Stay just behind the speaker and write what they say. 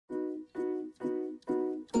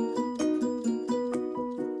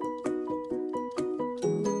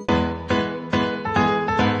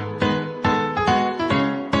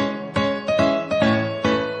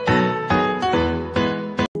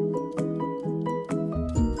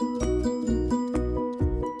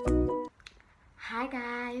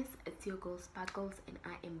Sparkles, and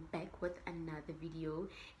I am back with another video.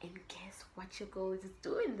 And guess what your girl is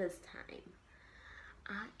doing this time?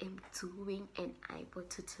 I am doing an eyebrow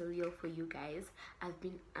tutorial for you guys. I've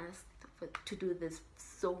been asked to do this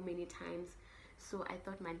so many times, so I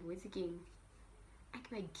thought, man, what's again? I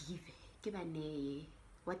can give a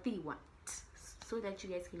what they want, so that you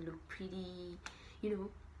guys can look pretty, you know.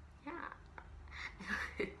 Yeah.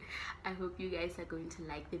 I hope you guys are going to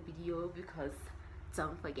like the video, because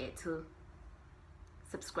don't forget to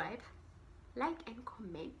subscribe, like, and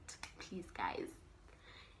comment, please, guys.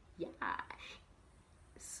 Yeah,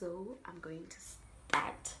 so I'm going to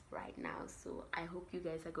start right now, so I hope you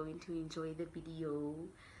guys are going to enjoy the video.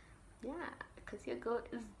 Yeah, because your girl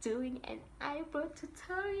is doing an eyebrow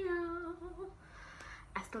tutorial.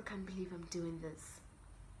 I still can't believe I'm doing this.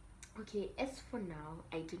 Okay, as for now,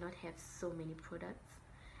 I do not have so many products.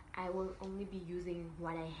 I will only be using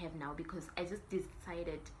what I have now, because I just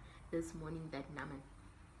decided this morning that, nah man,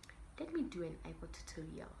 let me do an eyebrow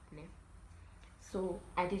tutorial, ne? So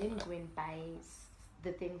I didn't go and buy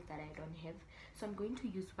the things that I don't have, so I'm going to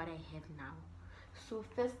use what I have now. So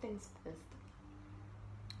first things first,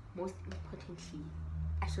 most importantly,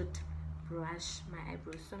 I should brush my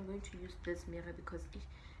eyebrows. So I'm going to use this mirror, because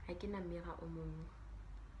I can a mirror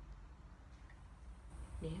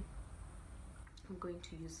yeah. I'm going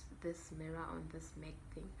to use this mirror on this Mac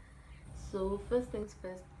thing. So first things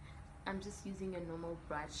first, I'm just using a normal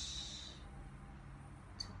brush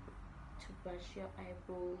to brush your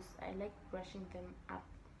eyebrows. I like brushing them up.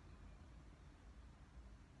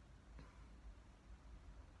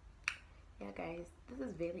 Yeah guys, this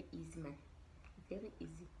is very easy, man. Very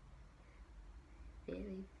easy.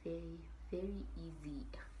 Very, very, very easy.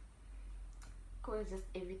 Because just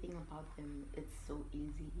everything about them, it's so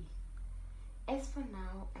easy. As for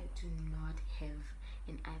now, I do not have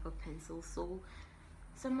an eyebrow pencil, so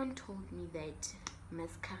someone told me that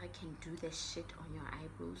mascara can do the shit on your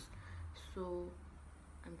eyebrows, so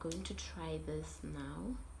I'm going to try this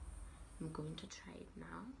now. I'm going to try it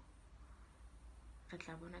now. I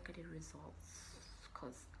got the results,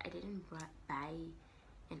 because I didn't buy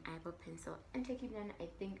an eyebrow pencil, and I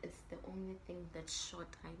think it's the only thing that's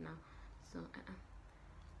short right now. So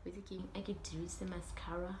I could do some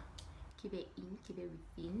mascara. Keep it in, keep it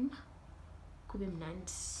within. Kube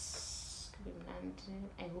mnandi.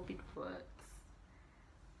 I hope it works.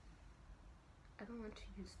 I don't want to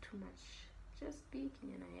use too much. Just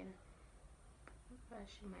baking, and I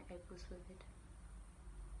brushing my eyebrows with it.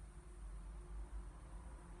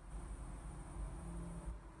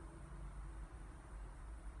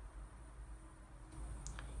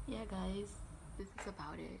 Yeah guys, this is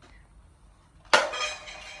about it.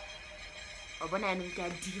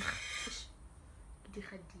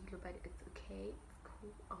 But it's okay, it's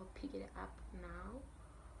cool. I'll pick it up now.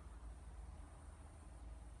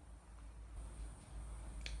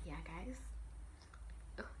 Yeah guys,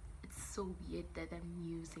 it's so weird that I'm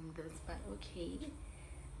using this, but okay.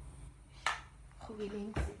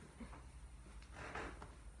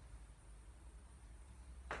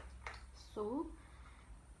 So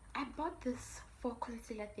I bought this for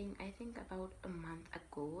concealer thing, I think about a month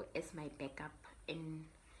ago, as my backup. And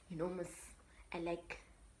you know, I like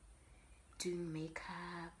doing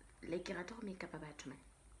makeup, like makeup about man.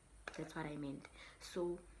 That's what I meant.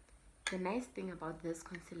 So the nice thing about this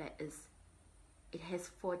concealer is it has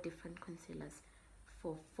 4 different concealers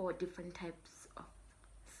for 4 different types of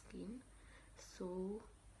skin. So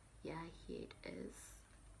yeah, here it is.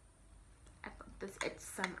 I bought this at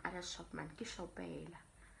some other shop, man.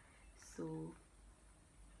 So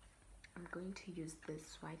I'm going to use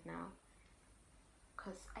this right now,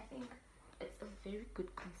 because I think it's a very good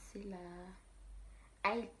concealer.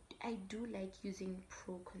 I do like using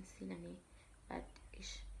pro concealer, but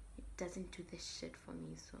it doesn't do the shit for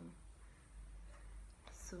me.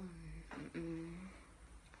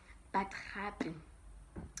 But happy,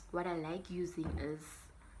 what I like using is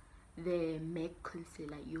the MAC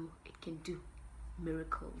concealer. It can do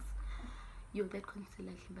miracles. That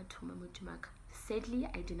concealer, sadly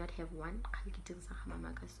I do not have one,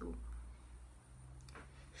 so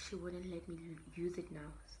she wouldn't let me use it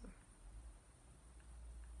now. So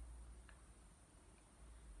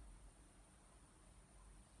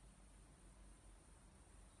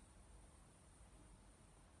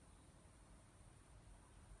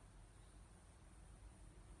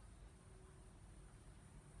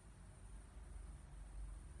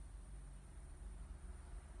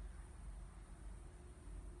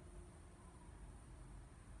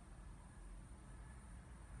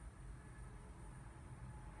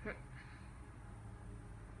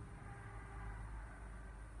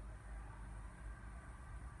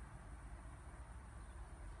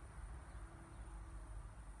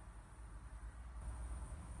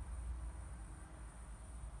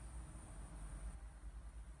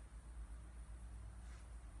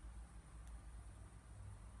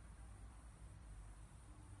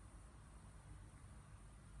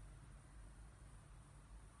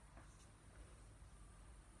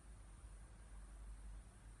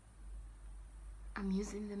I'm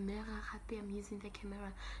using the mirror, happy I'm using the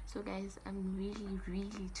camera. So guys, I'm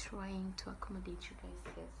really trying to accommodate you guys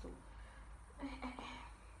here. So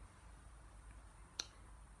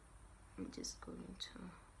I'm just going to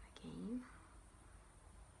again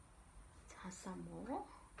tassa more.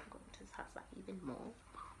 I'm going to tassa even more.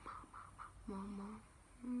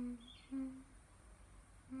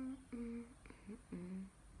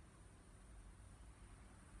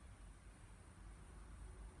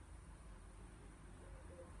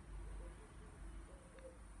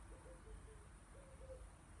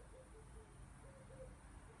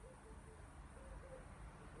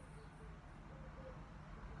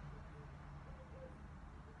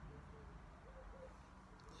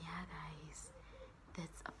 Yeah guys,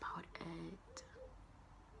 that's about it.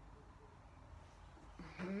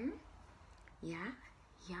 Yeah.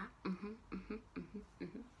 I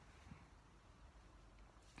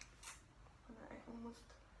almost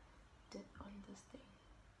did on this thing,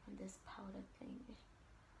 on this powder thing.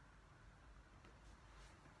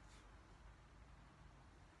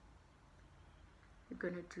 We're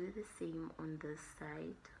gonna do the same on this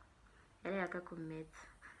side.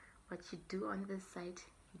 What you do on this side,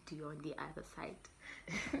 you do on the other side.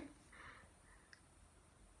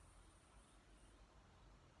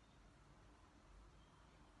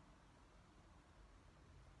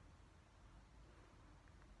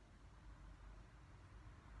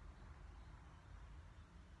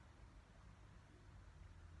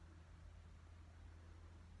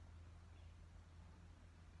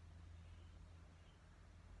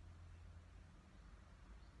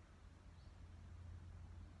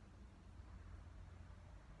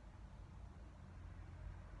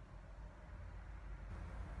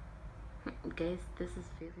 Guys, this is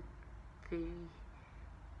very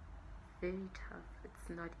tough. It's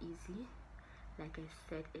not easy. Like I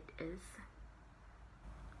said, it is.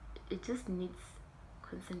 It just needs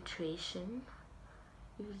concentration.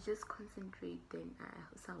 If you just concentrate, then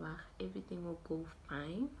everything will go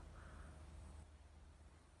fine.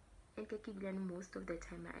 And most of the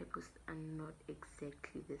time my eyebrows are not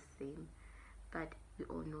exactly the same, but we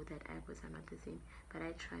all know that eyebrows are not the same, but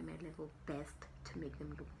I try my level best to make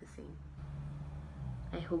them look the same.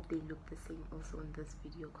 I hope they look the same also in this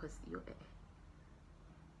video, because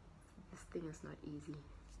this thing is not easy.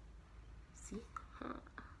 See?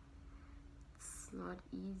 It's not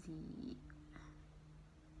easy.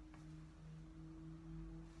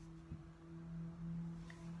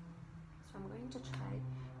 So I'm going to try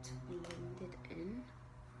to blend it in.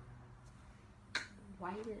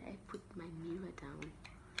 Why did I put my mirror down?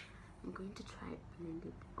 I'm going to try blend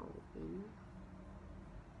it all in.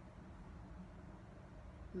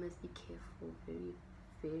 You must be careful,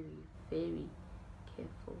 very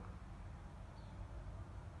careful.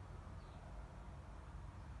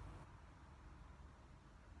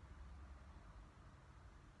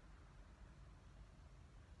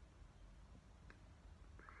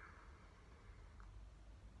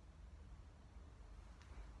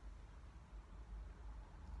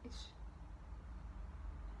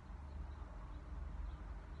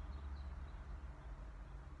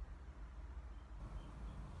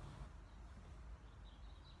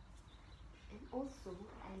 Also,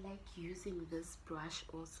 I like using this brush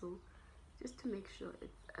also, just to make sure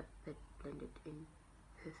it's a bit blended in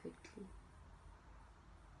perfectly.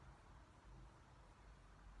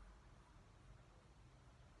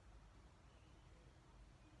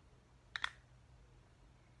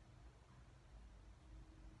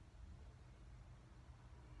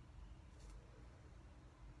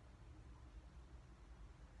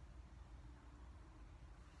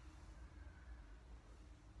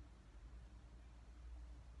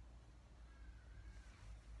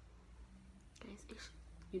 Guys,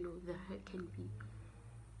 you know, the hair can be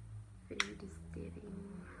very disturbing.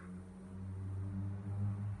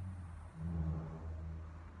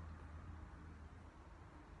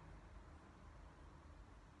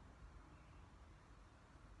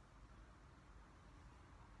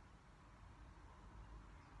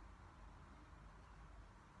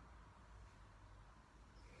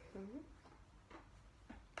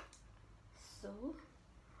 So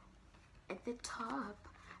at the top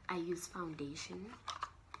I use foundation.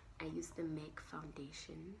 I use the MAC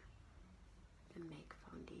foundation.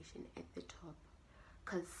 At the top,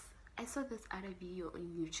 because I saw this other video on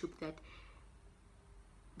YouTube that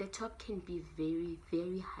the top can be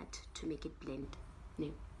very hard to make it blend.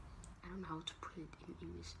 No, I don't know how to put it in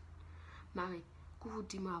English.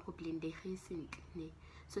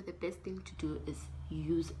 So the best thing to do is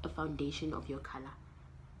use a foundation of your color.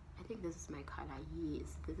 I think this is my color.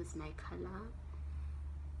 Yes, this is my color.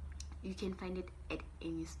 You can find it at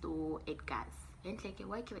any store, at gas. and like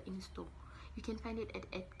why can in store you can find it at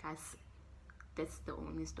Edgar's. That's the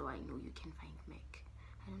only store I know you can find MAC.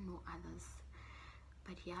 I don't know others,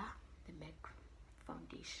 but yeah, the MAC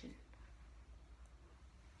foundation.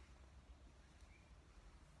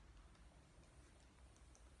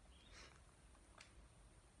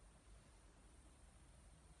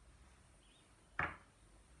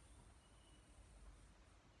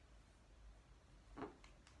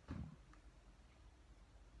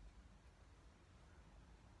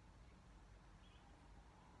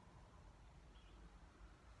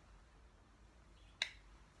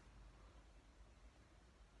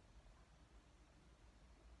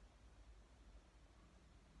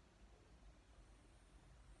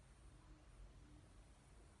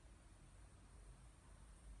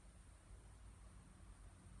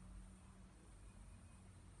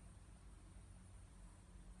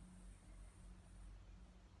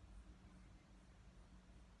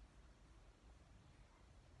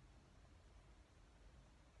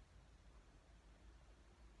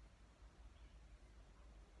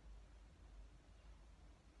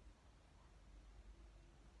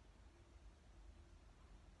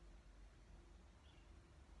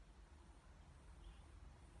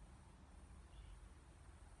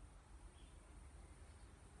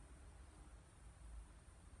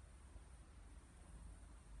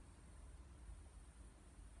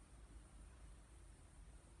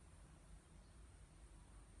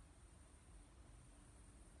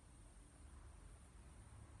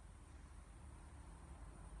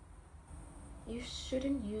 You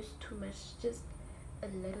shouldn't use too much, just a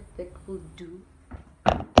little bit will do.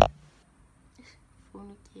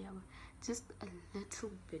 Just a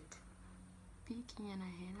little bit. Peeking in a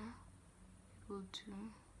header will do.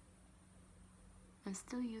 I'm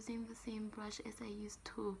still using the same brush as I used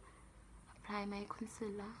to apply my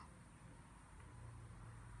concealer.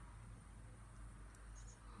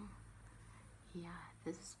 So, yeah,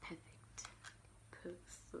 this is perfect.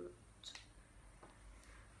 Perfect.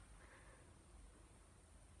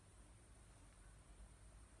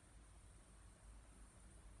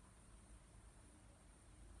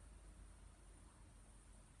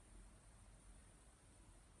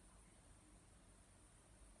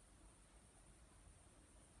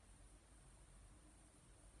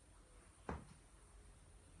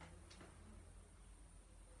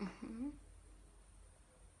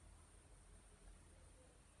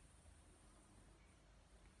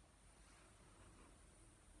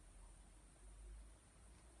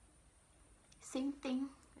 Same thing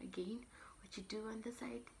again. What you do on the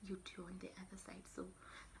side, you do on the other side. So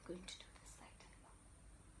I'm going to do this side.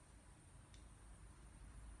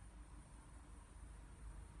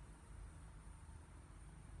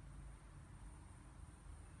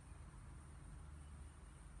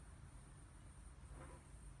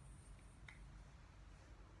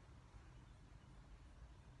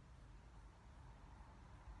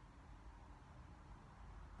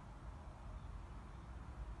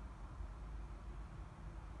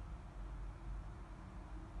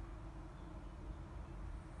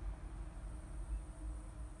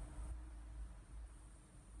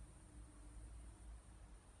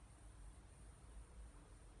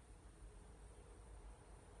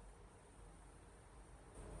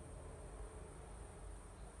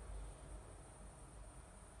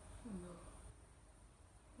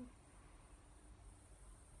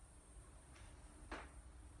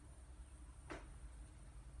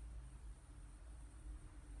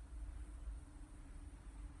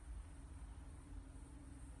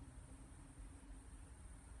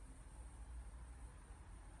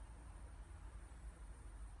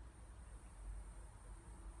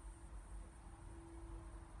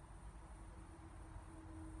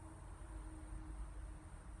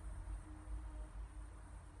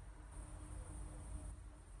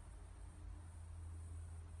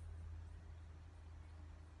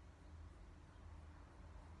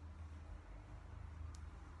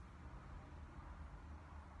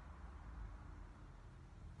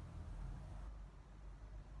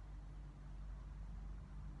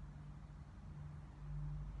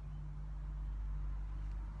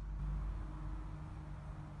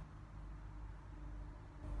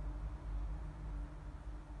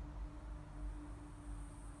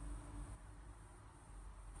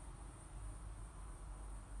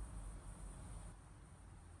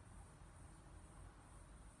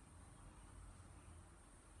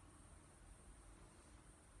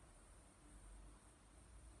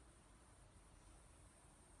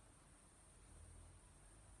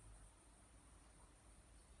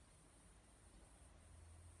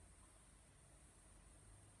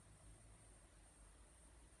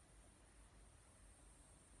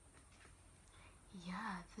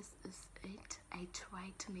 this is it. I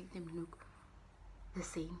try to make them look the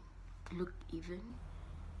same, look even.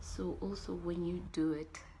 So also when you do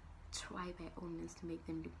it, try by all means to make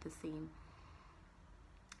them look the same.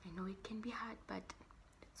 I know it can be hard, but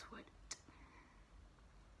it's worth it.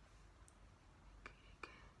 Okay.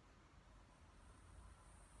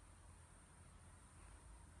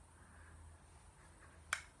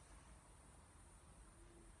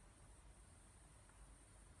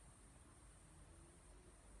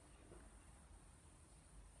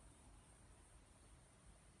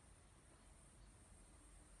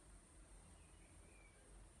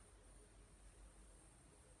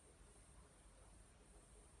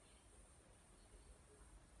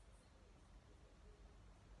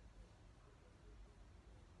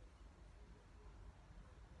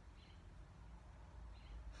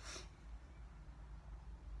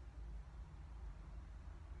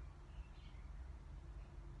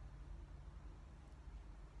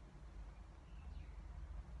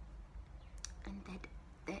 And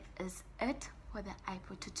that is it for the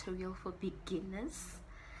eyebrow tutorial for beginners.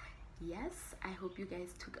 Yes, I hope you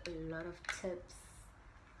guys took a lot of tips.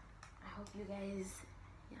 I hope you guys,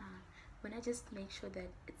 yeah, when I just make sure that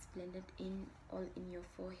it's blended in all in your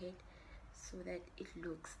forehead so that it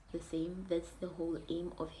looks the same. That's the whole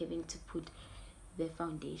aim of having to put the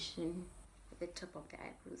foundation at the top of the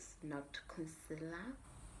eyebrows, not concealer.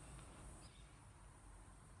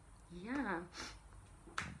 Yeah,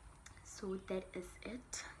 so that is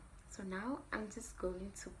it. So now I'm just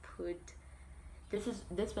going to put this was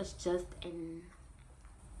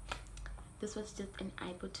just an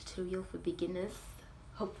eyebrow tutorial for beginners.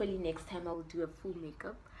 Hopefully next time I will do a full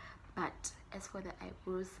makeup, but as for the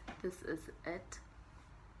eyebrows, this is it.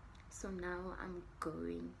 So now I'm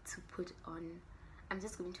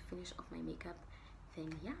just going to finish off my makeup,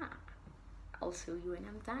 then yeah, I'll show you when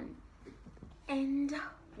I'm done. And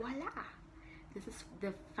voila, this is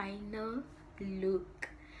the final look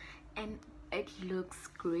and it looks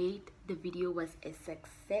great. The video was a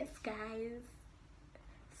success, guys,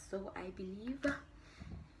 so I believe.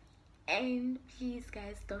 And please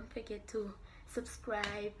guys, don't forget to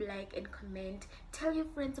subscribe, like and comment. Tell your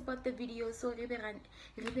friends about the video so guys,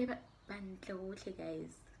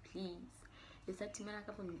 please.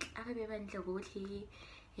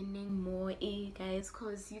 And more guys,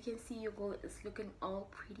 cause you can see your girl is looking all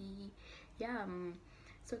pretty. Yeah,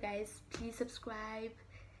 so guys, please subscribe.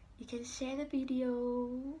 You can share the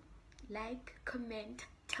video, like, comment,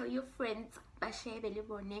 tell your friends, share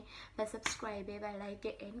subscribe, like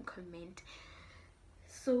it and comment.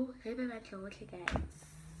 So guys,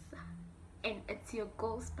 and it's your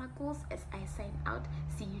girl Sparkles as I sign out.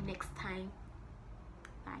 See you next time.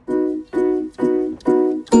 Bye.